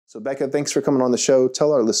So Becca, thanks for coming on the show.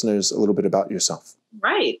 Tell our listeners a little bit about yourself.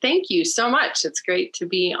 Right. Thank you so much. It's great to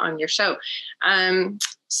be on your show.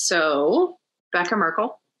 So Becca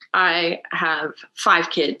Merkle, I have 5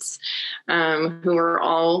 kids who are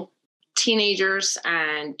all teenagers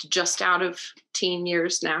and just out of teen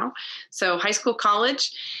years now. So high school,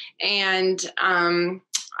 college. And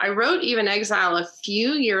I wrote Even Exile a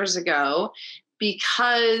few years ago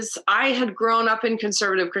because I had grown up in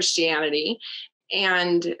conservative Christianity.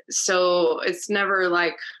 And so it's never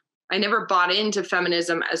like, I never bought into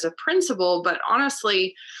feminism as a principle, but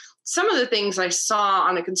honestly, some of the things I saw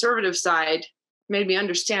on the conservative side made me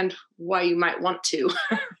understand why you might want to.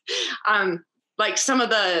 Like some of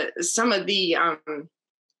the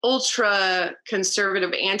ultra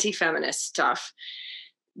conservative anti-feminist stuff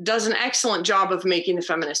does an excellent job of making the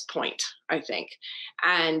feminist point, I think.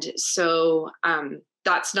 And so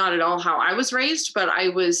that's not at all how I was raised, but I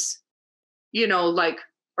was, like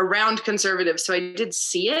around conservatives. So I did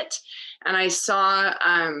see it. And I saw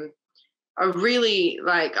a really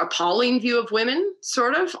like appalling view of women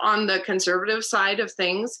sort of on the conservative side of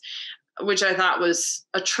things, which I thought was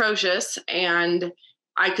atrocious. And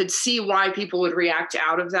I could see why people would react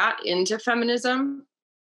out of that into feminism.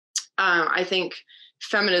 I think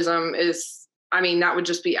feminism is, that would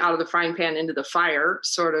just be out of the frying pan into the fire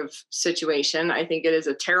sort of situation. I think it is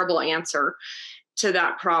a terrible answer to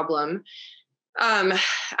that problem. And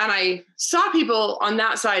I saw people on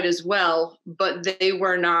that side as well, but they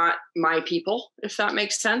were not my people, if that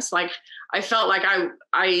makes sense. Like I felt like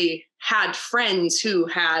I had friends who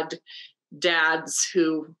had dads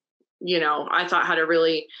who, I thought had a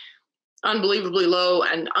really unbelievably low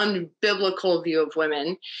and unbiblical view of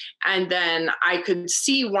women. And then I could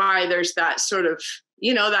see why there's that sort of,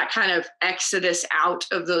 that kind of exodus out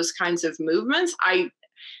of those kinds of movements.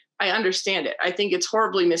 I understand it. I think it's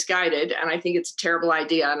horribly misguided, and I think it's a terrible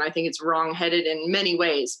idea, and I think it's wrong-headed in many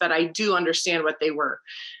ways, but I do understand what they were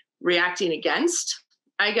reacting against,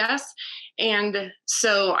 I guess. And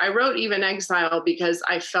so I wrote Even Exile because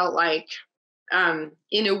I felt like,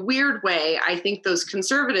 in a weird way, I think those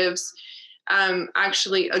conservatives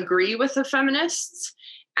actually agree with the feminists,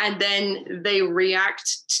 and then they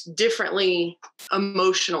react differently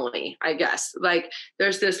emotionally, I guess. Like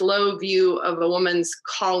there's this low view of a woman's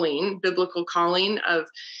calling, biblical calling of,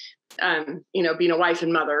 being a wife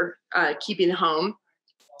and mother, keeping the home.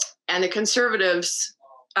 And the conservatives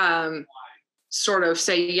sort of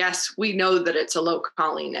say, yes, we know that it's a low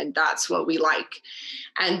calling and that's what we like.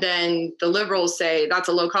 And then the liberals say that's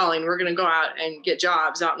a low calling. We're going to go out and get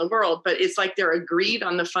jobs out in the world. But it's like they're agreed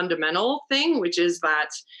on the fundamental thing, which is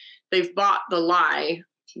that they've bought the lie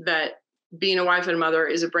that being a wife and mother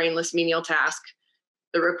is a brainless menial task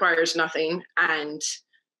that requires nothing. And,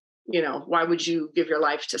 why would you give your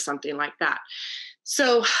life to something like that?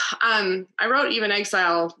 So I wrote Even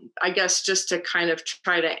Exile, I guess, just to kind of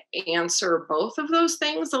try to answer both of those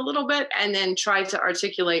things a little bit and then try to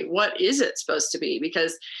articulate what is it supposed to be?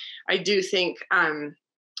 Because I do think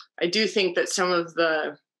that some of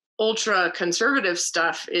the ultra conservative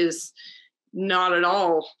stuff is not at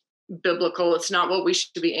all biblical. It's not what we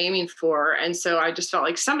should be aiming for. And so I just felt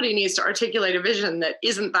like somebody needs to articulate a vision that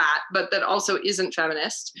isn't that, but that also isn't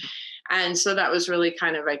feminist. And so that was really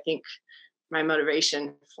kind of, I think, my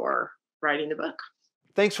motivation for writing the book.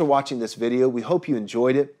 Thanks for watching this video. We hope you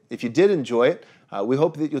enjoyed it. If you did enjoy it, we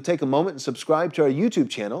hope that you'll take a moment and subscribe to our YouTube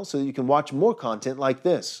channel so that you can watch more content like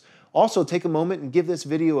this. Also, take a moment and give this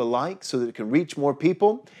video a like so that it can reach more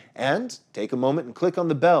people. And take a moment and click on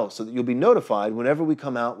the bell so that you'll be notified whenever we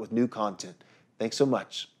come out with new content. Thanks so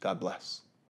much. God bless.